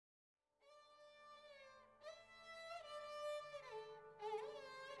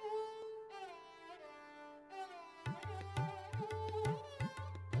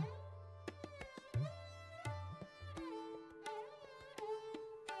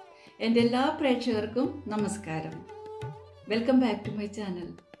എൻ്റെ എല്ലാ പ്രേക്ഷകർക്കും നമസ്കാരം. Welcome back to my channel.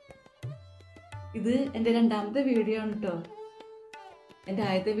 ഇത് എൻ്റെ രണ്ടാമത്തെ വീഡിയോ ആണ് കേട്ടോ. എൻ്റെ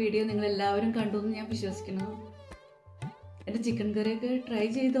ആദ്യത്തെ വീഡിയോ നിങ്ങളെല്ലാവരും കണ്ടു എന്ന് ഞാൻ വിശ്വസിക്കുന്നു. എൻ്റെ ചിക്കൻ കറിയൊക്കെ ട്രൈ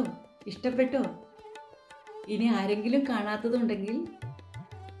ചെയ്തോ? ഇഷ്ടപ്പെട്ടോ? ഇനി ആരെങ്കിലും കാണാത്തതുണ്ടെങ്കിൽ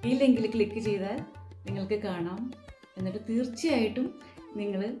ഈ ലിങ്കിൽ ക്ലിക്ക് ചെയ്താൽ നിങ്ങൾക്ക് കാണാം. എന്നിട്ട് തീർച്ചയായിട്ടും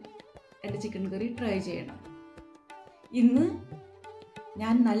നിങ്ങൾ എൻ്റെ ചിക്കൻ കറി ട്രൈ ചെയ്യണം. ഇന്ന്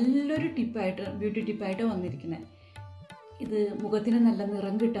ഞാൻ നല്ലൊരു ബ്യൂട്ടി ടിപ്പായിട്ട് വന്നിരിക്കുന്നത്. ഇത് മുഖത്തിന് നല്ല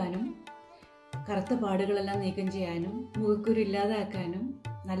നിറം കിട്ടാനും കറുത്ത പാടുകളെല്ലാം നീക്കം ചെയ്യാനും മുഖക്കുരു ഇല്ലാതാക്കാനും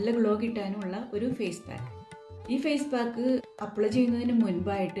നല്ല ഗ്ലോ കിട്ടാനുമുള്ള ഒരു ഫേസ് പാക്ക്. ഈ ഫേസ് പാക്ക് അപ്ലൈ ചെയ്യുന്നതിന്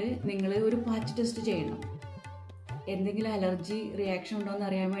മുൻപായിട്ട് നിങ്ങൾ ഒരു പാച്ച് ടെസ്റ്റ് ചെയ്യണം. എന്തെങ്കിലും അലർജി റിയാക്ഷൻ ഉണ്ടോ എന്ന്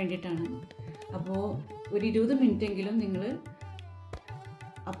അറിയാൻ വേണ്ടിയിട്ടാണ്. അപ്പോൾ ഒരു 20 മിനിറ്റെങ്കിലും നിങ്ങൾ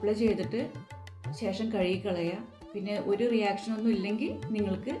അപ്ലൈ ചെയ്തിട്ട് ശേഷം കഴുകിക്കളയുക. പിന്നെ ഒരു റിയാക്ഷനൊന്നും ഇല്ലെങ്കിൽ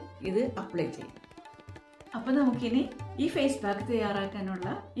നിങ്ങൾക്ക് ഇത് അപ്ലൈ ചെയ്യാം. അപ്പോൾ നമുക്കിനി ഈ ഫേസ് പാക്ക് തയ്യാറാക്കാനുള്ള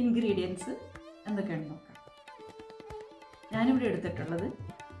ഇൻഗ്രീഡിയൻസ് എന്തൊക്കെയാണെന്ന് നോക്കാം. ഞാനിവിടെ എടുത്തിട്ടുള്ളത്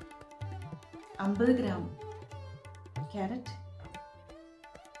 50 gram carrot,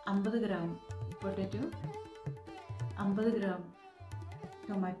 50 gram potato, 50 gram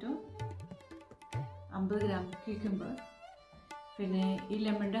tomato, 50 gram cucumber, പിന്നെ ഈ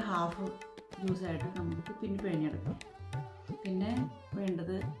ലെമണിൻ്റെ ഹാഫ് ജ്യൂസായിട്ട് നമുക്ക് പിന്നെ പിഴിഞ്ഞെടുക്കാം. പിന്നെ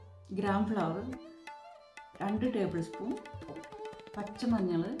വേണ്ടത് ഗ്രാം ഫ്ലവർ 2 ടേബിൾ സ്പൂൺ,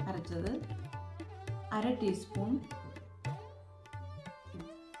 പച്ചമഞ്ഞൾ അരച്ചത് 1/2 ടീസ്പൂൺ.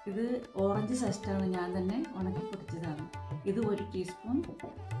 ഇത് ഓറഞ്ച് സസ്റ്റാണ്, ഞാൻ തന്നെ ഉണക്കി പൊടിച്ചതാണ്. ഇത് 1 ടീസ്പൂൺ.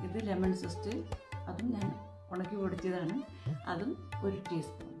 ഇത് ലെമൺ സസ്റ്റ്, അതും ഞാൻ ഉണക്കി പൊടിച്ചതാണ്, അതും 1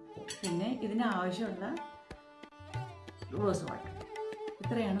 ടീസ്പൂൺ. പിന്നെ ഇതിന് ആവശ്യമുള്ള റോസ് വാട്ടർ.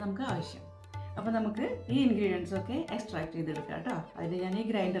 ഇത്രയാണ് നമുക്ക് ആവശ്യം. അപ്പോൾ നമുക്ക് ഈ ഇൻഗ്രീഡിയൻസ് ഒക്കെ എക്സ്ട്രാക്ട് ചെയ്തെടുക്കാം കേട്ടോ. അതിൽ ഞാൻ ഈ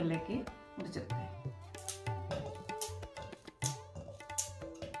ഗ്രൈൻഡറിലേക്ക് മുറിച്ചെടുക്കാം.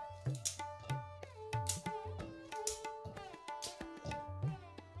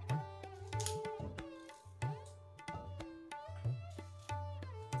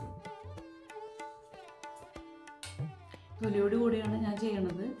 തൊലിയോട് കൂടിയാണ് ഞാൻ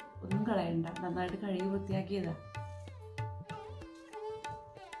ചെയ്യണത്. ഒന്നും കളയണ്ട, നന്നായിട്ട് കഴുകി വൃത്തിയാക്കിയതാ.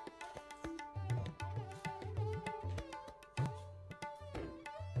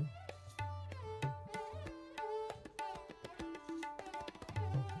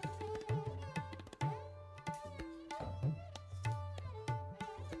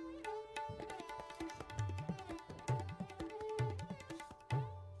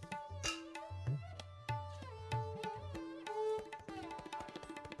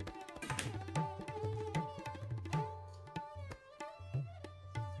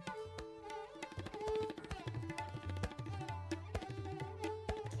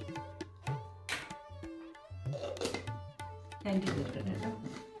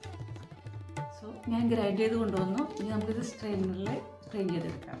 സോ ഞാൻ ഗ്രൈൻഡ് ചെയ്ത് കൊണ്ടുവന്നു. ഇനി നമുക്കിത് സ്ട്രെയിനറിൽ സ്ട്രെയിൻ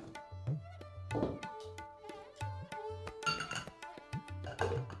ചെയ്തെടുക്കാം.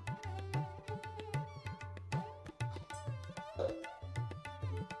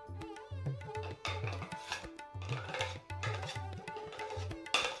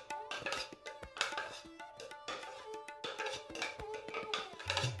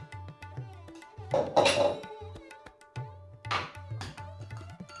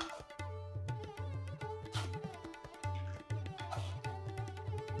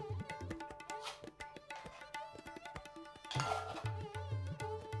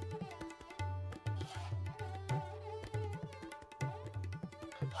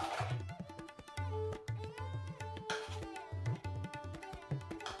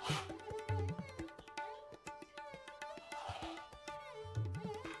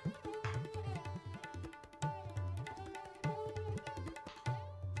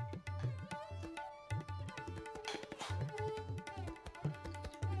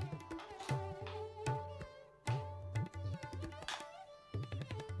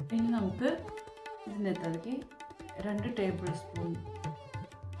 ഇനി നമുക്ക് ഇതിനകത്തേക്ക് 2 table spoon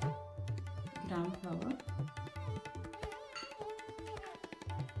gram flower,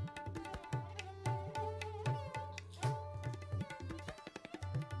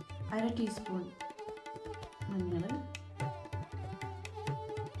 1/2 teaspoon മഞ്ഞൾ,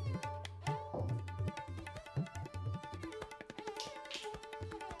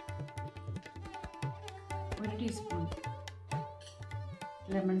 1 ടീസ്പൂൺ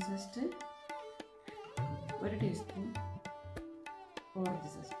ലെമൺ സസ്റ്റ്, 1 ടീസ്പൂൺ ഓറഞ്ച്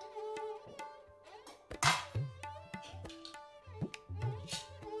സസ്റ്റ്.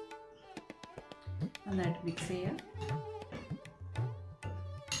 നന്നായിട്ട് മിക്സ് ചെയ്യാം.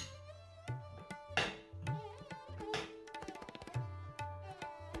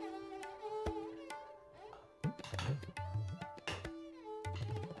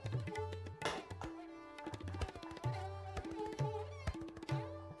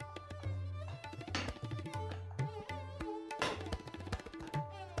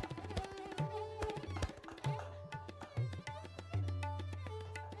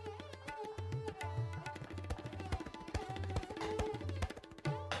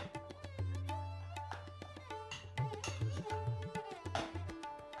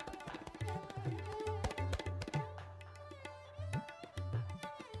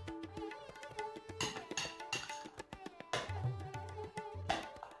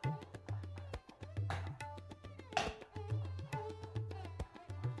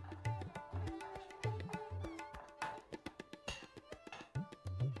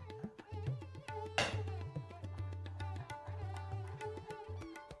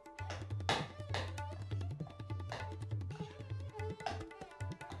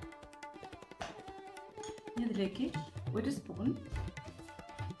 ഇതിലേക്ക് 1 സ്പൂൺ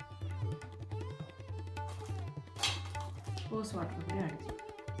റോസ് വാട്ടർ കൂടി ആഡ് ചെയ്യും.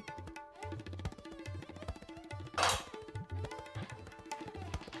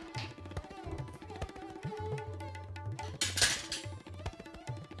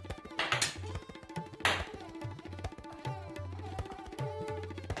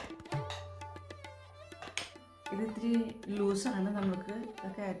 ഇത് ഇത്തിരി ലൂസാണ്, നമുക്ക്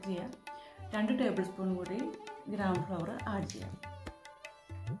ഇതൊക്കെ ആഡ് ചെയ്യാം. 2 ടേബിൾ സ്പൂൺ കൂടി ഗ്രാം ഫ്ലവർ ആഡ് ചെയ്യാം.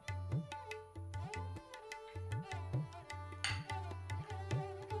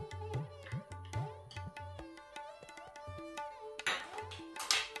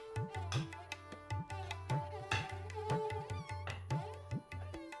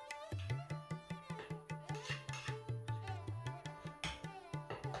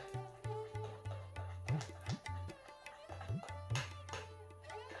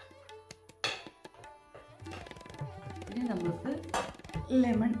 ഇനി നമുക്ക്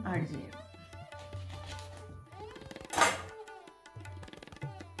ലെമൺ ആഡ് ചെയ്യാം.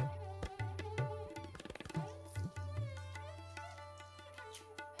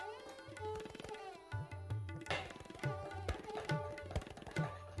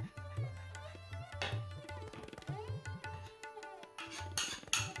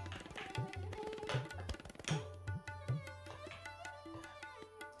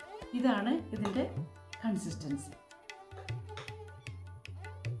 ഇതാണ് ഇതിൻ്റെ കൺസിസ്റ്റൻസി.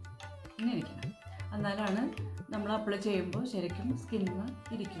 ഇങ്ങനെ ഇരിക്കണം, എന്നാലാണ് നമ്മൾ അപ്ലൈ ചെയ്യുമ്പോൾ ശരിക്കും സ്കിന്നിന്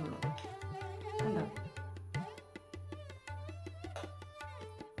ഇരിക്കുകയുള്ളൂ. കണ്ടോ?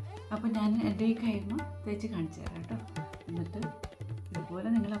 അപ്പോൾ ഞാൻ എൻ്റെ ഈ കൈമ തേച്ച് കാണിച്ചു തരാം കേട്ടോ. എന്നിട്ട് ഇതുപോലെ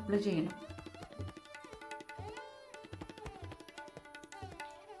നിങ്ങൾ അപ്ലൈ ചെയ്യണം.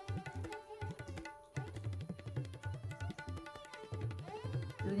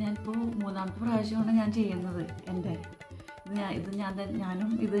 ഇത് ഞാനിപ്പോൾ 3ാമത്തെ പ്രാവശ്യമാണ് ഞാൻ ചെയ്യുന്നത്. ഞാനും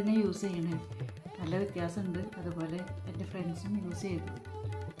ഇത് തന്നെ യൂസ് ചെയ്യണേ. നല്ല വ്യത്യാസമുണ്ട്. അതുപോലെ എൻ്റെ ഫ്രണ്ട്സും യൂസ് ചെയ്തു.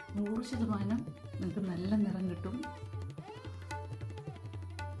 100% നിങ്ങൾക്ക് നല്ല നിറം കിട്ടും.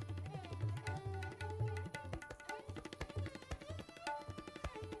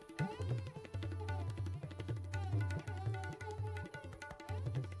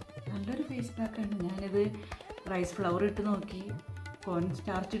 നല്ലൊരു ഫേസ് പാക്കാണ്. ഞാനിത് റൈസ് ഫ്ലവർ ഇട്ട് നോക്കി, കോൺ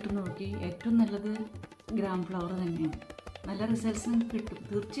സ്റ്റാർച്ച് ഇട്ട് നോക്കി. ഏറ്റവും നല്ലത് ഗ്രാം ഫ്ലവർ തന്നെയാണ്. നല്ല റിസൾട്ട്സ് കിട്ടും,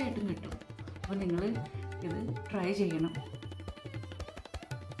 തീർച്ചയായിട്ടും കിട്ടും. അപ്പോൾ നിങ്ങൾ ഇത് ട്രൈ ചെയ്യണം.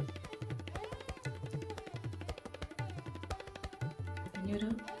 ഇനിയൊരു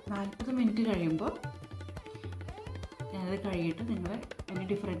 40 മിനിറ്റ് കഴിയുമ്പോൾ ഞാനത് കഴുകിയിട്ട് നിങ്ങളെ അതിൻ്റെ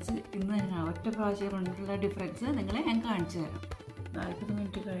ഡിഫറൻസ് ഇന്ന് തന്നെ ഒറ്റ പ്രാവശ്യം കൊണ്ടുള്ള ഡിഫറൻസ് നിങ്ങളെ ഞാൻ കാണിച്ചു തരാം. 40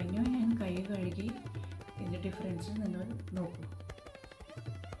 മിനിറ്റ് കഴിഞ്ഞു ഞാൻ കൈ കഴുകി. ഇതിൻ്റെ ഡിഫറൻസ് നിങ്ങൾ നോക്കൂ.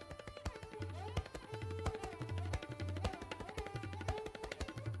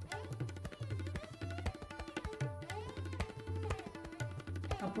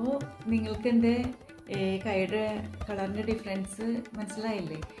 അപ്പോൾ നിങ്ങൾക്ക് എൻ്റെ കൈയുടെ കളറിൻ്റെ ഡിഫറൻസ്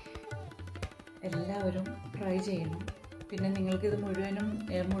മനസ്സിലായില്ലേ? എല്ലാവരും ട്രൈ ചെയ്യണം. പിന്നെ നിങ്ങൾക്കിത്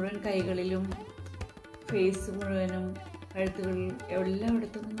മുഴുവൻ കൈകളിലും ഫേസ് മുഴുവനും കഴുത്തുകളിലും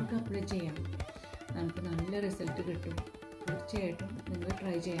എല്ലായിടത്തും നിങ്ങൾക്ക് അപ്ലൈ ചെയ്യാം. നമുക്ക് നല്ല റിസൾട്ട് കിട്ടും. തീർച്ചയായിട്ടും നിങ്ങൾ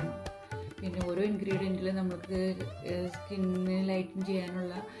ട്രൈ ചെയ്യണം. പിന്നെ ഓരോ ഇൻഗ്രീഡിയൻറ്റിൽ നമുക്ക് സ്കിന്നിന് ലൈറ്റൻ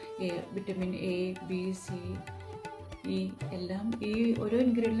ചെയ്യാനുള്ള വിറ്റമിൻ എ, ബി, സി, ഈ എല്ലാം ഈ ഓരോ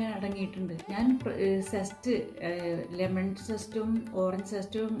ഇൻഗ്രീഡിയൻറ്റിലും അടങ്ങിയിട്ടുണ്ട്. ഞാൻ ലെമൺ സെസ്റ്റും ഓറഞ്ച്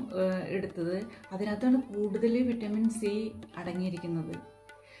സെസ്റ്റും എടുത്തത്. അതിനകത്താണ് കൂടുതൽ വിറ്റമിൻ സി അടങ്ങിയിരിക്കുന്നത്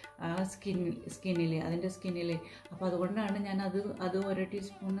ആ സ്കിന്നിൽ, അതിൻ്റെ സ്കിന്നിൽ. അപ്പോൾ അതുകൊണ്ടാണ് ഞാൻ അത് 1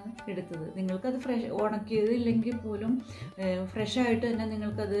 ടീസ്പൂണ് എടുത്തത്. നിങ്ങൾക്കത് ഉണക്കിയതില്ലെങ്കിൽ പോലും ഫ്രഷായിട്ട് തന്നെ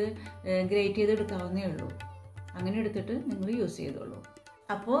നിങ്ങൾക്കത് ഗ്രേറ്റ് ചെയ്തെടുക്കാവുന്നേ ഉള്ളൂ. അങ്ങനെ എടുത്തിട്ട് നിങ്ങൾ യൂസ് ചെയ്തോളൂ.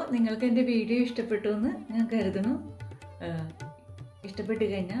 അപ്പോൾ നിങ്ങൾക്ക് എൻ്റെ വീഡിയോ ഇഷ്ടപ്പെട്ടു എന്ന് ഞാൻ കരുതുന്നു. ഇഷ്ടപ്പെട്ട്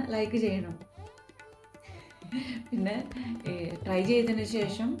കഴിഞ്ഞാൽ ലൈക്ക് ചെയ്യണം. പിന്നെ ട്രൈ ചെയ്തതിന്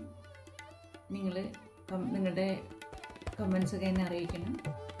ശേഷം നിങ്ങൾ നിങ്ങളുടെ കമൻസൊക്കെ എന്നെ അറിയിക്കണം.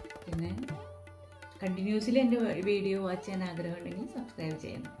 പിന്നെ കണ്ടിന്യൂസ്ലി എൻ്റെ വീഡിയോ വാച്ച് ചെയ്യാൻ ആഗ്രഹമുണ്ടെങ്കിൽ സബ്സ്ക്രൈബ്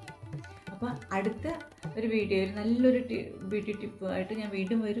ചെയ്യണം. അപ്പോൾ അടുത്ത ഒരു വീഡിയോയിൽ നല്ലൊരു ബ്യൂട്ടി ടിപ്പുമായിട്ട് ഞാൻ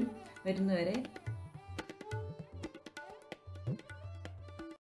വീണ്ടും വരുന്നവരെ